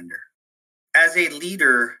radical candor. As a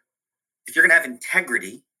leader, if you're going to have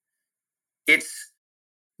integrity, it's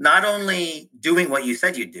not only doing what you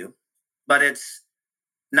said you'd do, but it's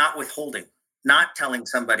not withholding, not telling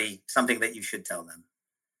somebody something that you should tell them.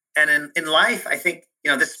 And in life, I think,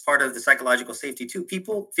 this is part of the psychological safety too.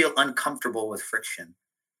 People feel uncomfortable with friction.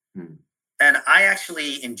 And I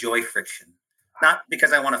actually enjoy friction, not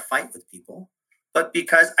because I want to fight with people, but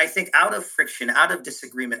because I think out of friction, out of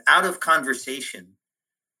disagreement, out of conversation,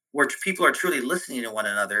 where people are truly listening to one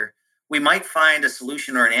another, we might find a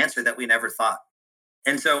solution or an answer that we never thought.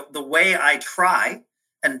 And so the way I try,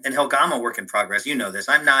 and Hilke, I'm a work in progress. You know this.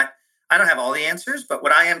 I don't have all the answers, but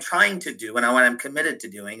what I am trying to do and what I'm committed to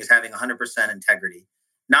doing is having 100% integrity,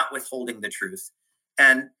 not withholding the truth.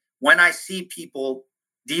 And when I see people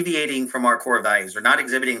deviating from our core values or not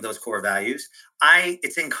exhibiting those core values,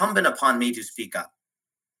 it's incumbent upon me to speak up,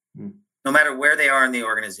 no matter where they are in the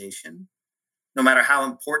organization, no matter how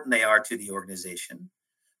important they are to the organization.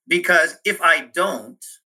 Because if I don't,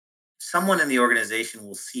 someone in the organization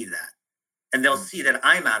will see that, and they'll see that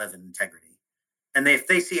I'm out of integrity. And if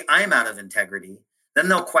they see I'm out of integrity, then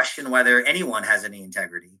they'll question whether anyone has any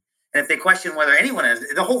integrity. And if they question whether anyone has,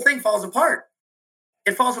 the whole thing falls apart.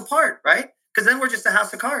 It falls apart, right? Because then we're just a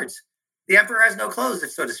house of cards. The emperor has no clothes,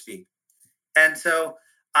 so to speak. And so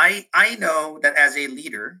I know that as a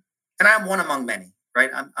leader, and I'm one among many, right?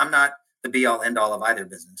 I'm not the be all end all of either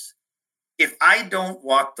business. If I don't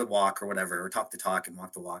walk the walk or whatever, or talk the talk and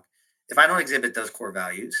walk the walk, if I don't exhibit those core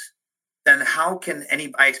values, then how can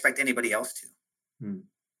I expect anybody else to?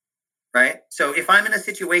 Right? So if I'm in a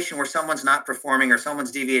situation where someone's not performing or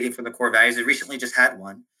someone's deviating from the core values, I recently just had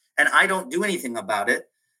one, and I don't do anything about it,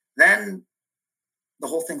 then the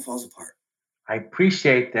whole thing falls apart. I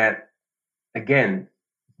appreciate that. Again,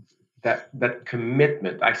 that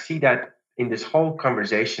commitment. I see that in this whole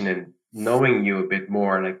conversation and knowing you a bit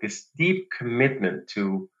more, like this deep commitment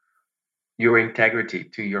to your integrity,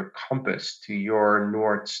 to your compass, to your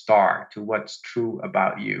North Star, to what's true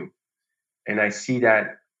about you. And I see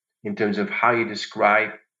that in terms of how you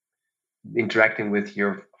describe interacting with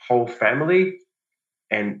your whole family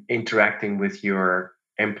and interacting with your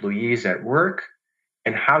employees at work,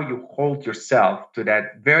 and how you hold yourself to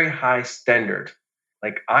that very high standard.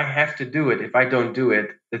 Like, I have to do it. If I don't do it,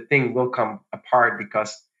 the thing will come apart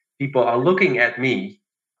because people are looking at me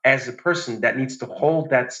as a person that needs to hold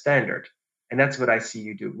that standard. And that's what I see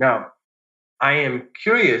you do. Now, I am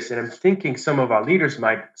curious, and I'm thinking some of our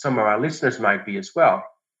listeners might be as well,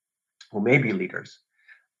 who may be leaders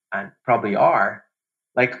and probably are.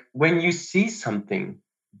 Like, when you see something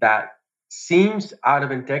that seems out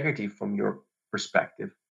of integrity from your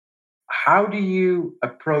perspective, how do you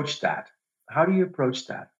approach that? How do you approach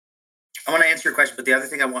that? I want to answer your question, but the other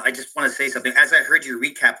thing I just want to say something. As I heard you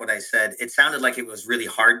recap what I said, it sounded like it was really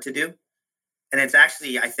hard to do. And it's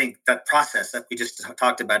actually, I think, that process that we just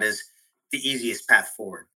talked about is the easiest path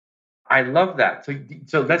forward. I love that.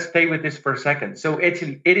 So let's stay with this for a second. So it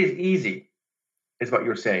is easy, is what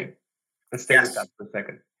you're saying. Let's stay with that for a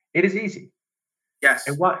second. It is easy. Yes.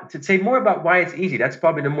 And to say more about why it's easy, that's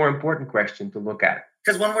probably the more important question to look at.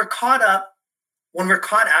 Because when we're caught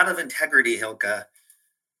out of integrity, Hilke,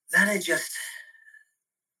 then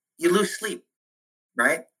you lose sleep,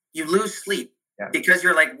 right? You lose sleep because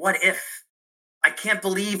you're like, what if? I can't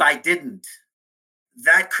believe I didn't.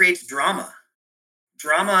 That creates drama.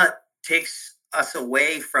 Drama takes us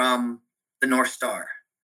away from the North Star.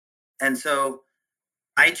 And so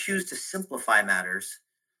I choose to simplify matters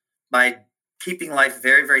by keeping life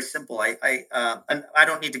very, very simple. And I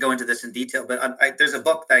don't need to go into this in detail, but there's a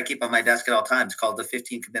book that I keep on my desk at all times called The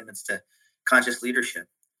 15 Commitments to Conscious Leadership.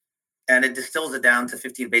 And it distills it down to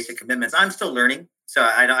 15 basic commitments. I'm still learning, so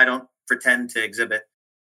I don't pretend to exhibit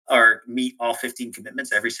or meet all 15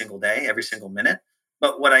 commitments every single day, every single minute.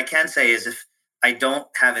 But what I can say is if I don't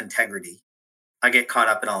have integrity, I get caught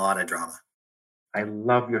up in a lot of drama. I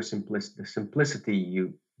love your the simplicity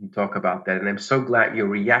you talk about that. And I'm so glad you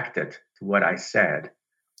reacted to what I said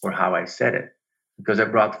or how I said it, because I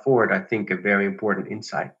brought forward, I think, a very important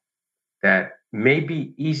insight. that may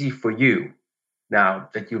be easy for you now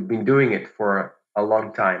that you've been doing it for a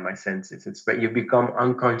long time. I sense it. It's but you've become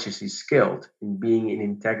unconsciously skilled in being in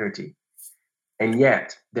integrity. And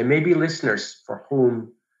yet, there may be listeners for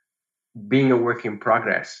whom being a work in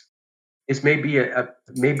progress is maybe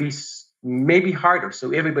harder.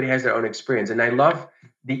 So everybody has their own experience, and I love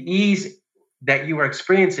the ease that you are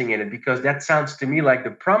experiencing in it, because that sounds to me like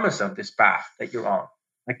the promise of this path that you're on.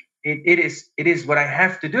 Like it is what I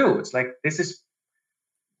have to do. It's like this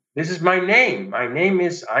is my name. My name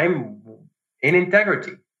is I'm in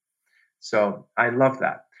integrity. So I love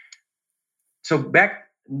that. So back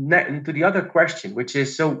to the other question, which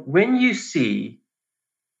is, so when you see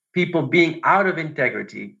people being out of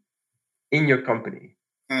integrity in your company,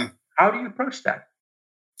 how do you approach that?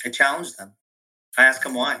 I challenge them. I ask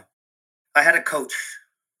them why. I had a coach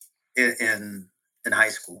in high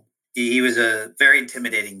school. He was a very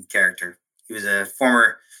intimidating character. He was a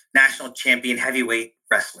former national champion heavyweight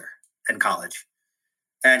wrestler in college.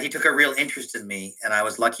 And he took a real interest in me, and I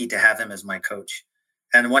was lucky to have him as my coach.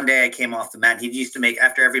 And one day I came off the mat. He used to make,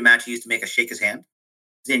 after every match, he used to make us shake his hand.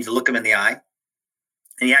 He used to look him in the eye.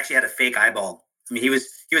 And he actually had a fake eyeball. I mean, he was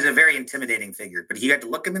a very intimidating figure, but he had to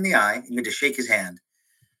look him in the eye and you had to shake his hand.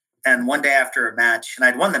 And one day after a match, and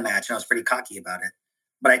I'd won the match and I was pretty cocky about it,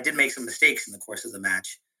 but I did make some mistakes in the course of the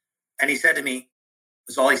match. And he said to me,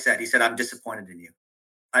 that's all he said. He said, "I'm disappointed in you."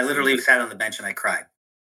 I literally sat on the bench and I cried.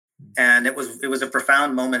 And it was a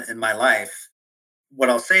profound moment in my life. What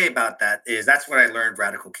I'll say about that is that's where I learned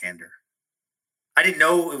radical candor. I didn't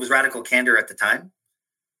know it was radical candor at the time.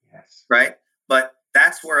 Yes. Right. But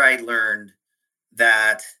that's where I learned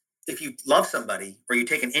that if you love somebody or you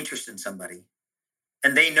take an interest in somebody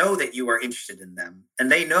and they know that you are interested in them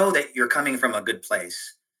and they know that you're coming from a good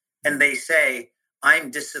place and they say,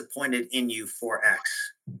 "I'm disappointed in you for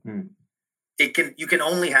X." Mm-hmm. You can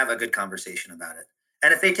only have a good conversation about it.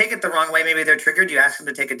 And if they take it the wrong way, maybe they're triggered, you ask them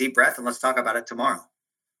to take a deep breath and let's talk about it tomorrow.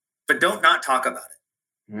 But don't not talk about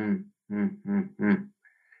it. Mm-hmm.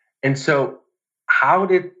 And so how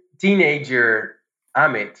did teenager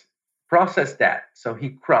Amit process that? So he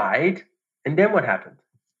cried, and then what happened?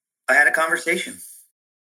 I had a conversation.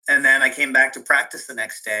 And then I came back to practice the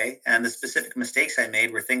next day, and the specific mistakes I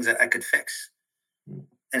made were things that I could fix.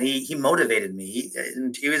 And he motivated me.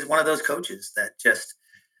 And he was one of those coaches that just,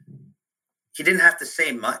 he didn't have to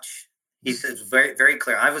say much. He said very, very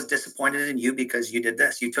clear, "I was disappointed in you because you did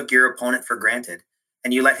this. You took your opponent for granted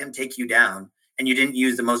and you let him take you down. And you didn't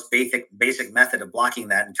use the most basic method of blocking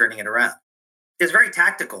that and turning it around." It's very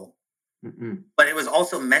tactical, but it was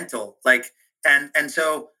also mental. Like, and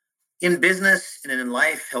so in business and in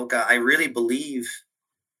life, Hilka, I really believe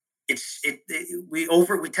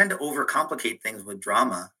we tend to overcomplicate things with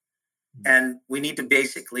drama. And we need to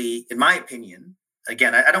basically, in my opinion,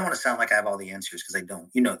 again, I don't want to sound like I have all the answers because I don't,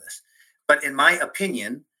 you know this, but in my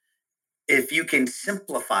opinion, if you can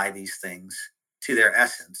simplify these things to their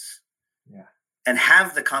essence, and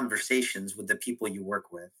have the conversations with the people you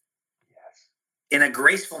work with, in a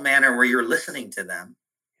graceful manner where you're listening to them,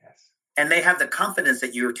 and they have the confidence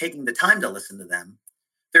that you're taking the time to listen to them,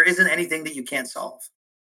 there isn't anything that you can't solve.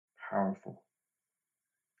 Powerful.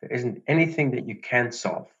 There isn't anything that you can't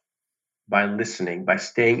solve by listening, by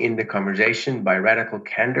staying in the conversation, by radical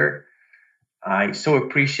candor. I so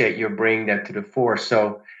appreciate your bringing that to the fore.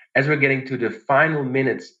 So as we're getting to the final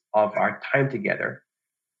minutes of our time together,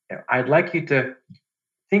 I'd like you to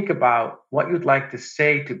think about what you'd like to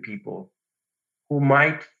say to people who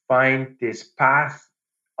might find this path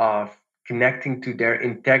of connecting to their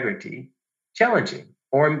integrity challenging,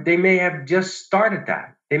 or they may have just started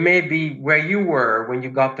that. They may be where you were when you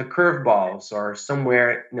got the curveballs, or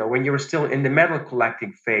somewhere, when you were still in the medal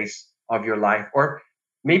collecting phase of your life, or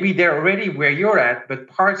maybe they're already where you're at, but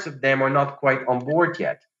parts of them are not quite on board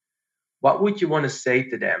yet. What would you want to say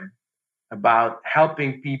to them about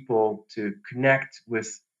helping people to connect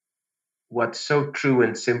with what's so true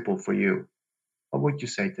and simple for you? What would you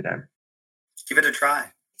say to them? Give it a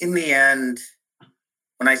try. In the end,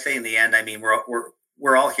 when I say in the end, I mean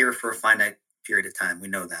we're all here for a finite period of time. We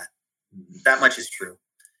know that. That much is true.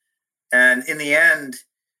 And in the end,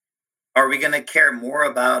 are we going to care more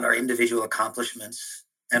about our individual accomplishments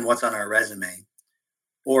and what's on our resume?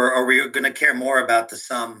 Or are we going to care more about the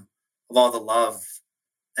sum of all the love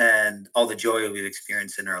and all the joy we've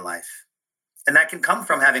experienced in our life? And that can come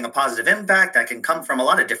from having a positive impact. That can come from a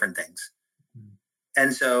lot of different things.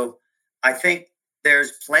 And so I think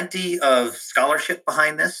there's plenty of scholarship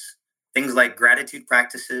behind this. Things like gratitude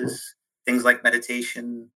practices, things like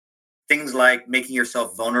meditation, things like making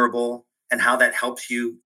yourself vulnerable and how that helps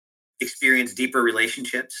you experience deeper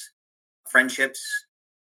relationships, friendships,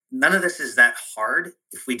 none of this is that hard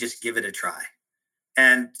if we just give it a try.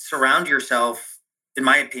 And surround yourself, in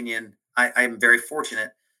my opinion, I'm very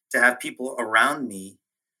fortunate to have people around me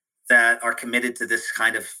that are committed to this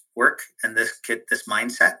kind of work and this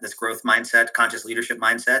mindset, this growth mindset, conscious leadership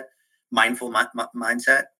mindset, mindful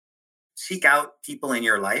mindset. Seek out people in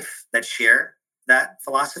your life that share that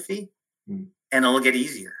philosophy, and it'll get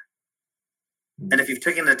easier. And if you've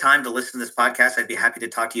taken the time to listen to this podcast, I'd be happy to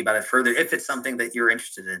talk to you about it further if it's something that you're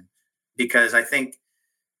interested in. Because I think,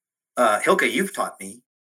 Hilke, you've taught me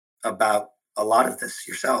about a lot of this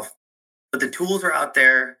yourself. But the tools are out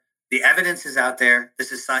there. The evidence is out there.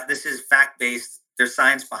 This is fact-based. There's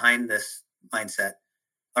science behind this mindset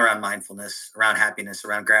around mindfulness, around happiness,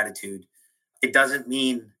 around gratitude. It doesn't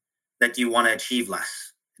mean that you want to achieve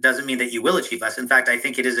less. It doesn't mean that you will achieve less. In fact, I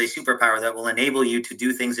think it is a superpower that will enable you to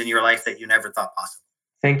do things in your life that you never thought possible.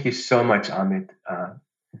 Thank you so much, Amit.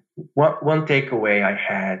 One takeaway I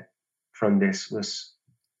had from this was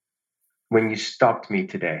when you stopped me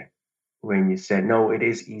today, when you said, no, it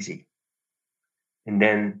is easy. And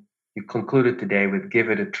then you concluded today with give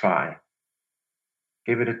it a try.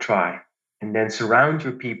 Give it a try. And then surround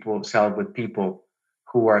yourself with people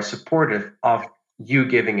who are supportive of you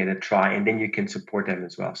giving it a try, and then you can support them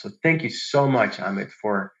as well. So thank you so much, Amit,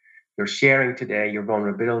 for your sharing today, your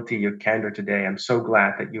vulnerability, your candor today. I'm so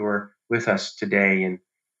glad that you were with us today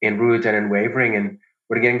in Rooted and Unwavering. And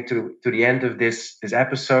we're getting to the end of this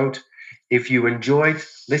episode. If you enjoyed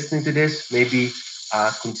listening to this, maybe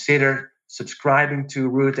consider subscribing to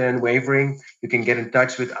Rooted and Unwavering. You can get in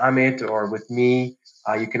touch with Amit or with me.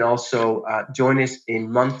 You can also join us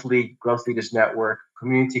in monthly Growth Leaders Network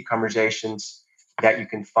community conversations that you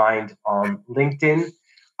can find on LinkedIn.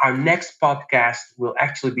 Our next podcast will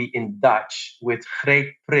actually be in Dutch with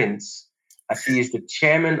Greet Prins, as he is the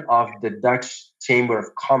chairman of the Dutch Chamber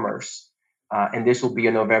of Commerce. And this will be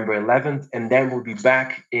on November 11th. And then we'll be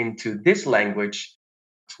back into this language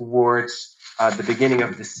towards the beginning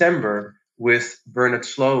of December with Bernard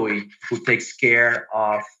Slowey, who takes care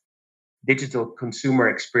of digital consumer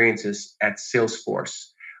experiences at Salesforce.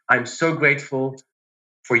 I'm so grateful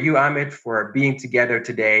for you, Amit, for being together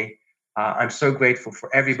today. I'm so grateful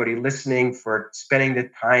for everybody listening, for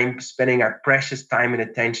spending our precious time and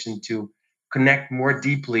attention to connect more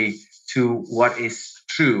deeply to what is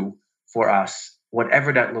true for us,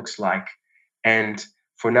 whatever that looks like. And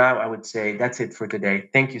for now, I would say that's it for today.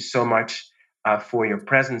 Thank you so much for your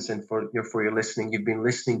presence and for your listening. You've been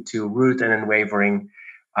listening to Rooted and Unwavering,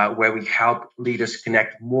 where we help leaders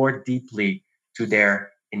connect more deeply to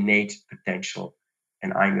their innate potential.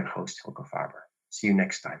 And I'm your host, Hilke Faber. See you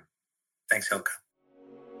next time. Thanks, Hilke.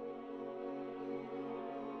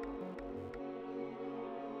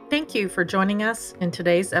 Thank you for joining us in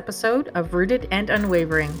today's episode of Rooted and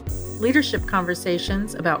Unwavering, leadership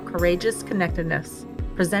conversations about courageous connectedness,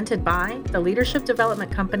 presented by the leadership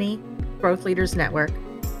development company, Growth Leaders Network.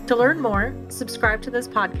 To learn more, subscribe to this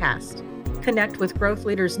podcast, connect with Growth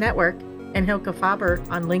Leaders Network and Hilke Faber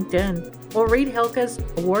on LinkedIn, or read Hilke's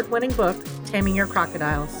award-winning book, Taming Your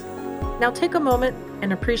Crocodiles. Now take a moment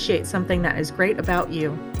and appreciate something that is great about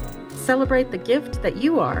you. Celebrate the gift that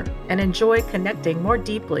you are and enjoy connecting more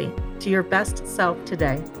deeply to your best self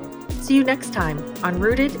today. See you next time on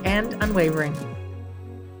Rooted and Unwavering.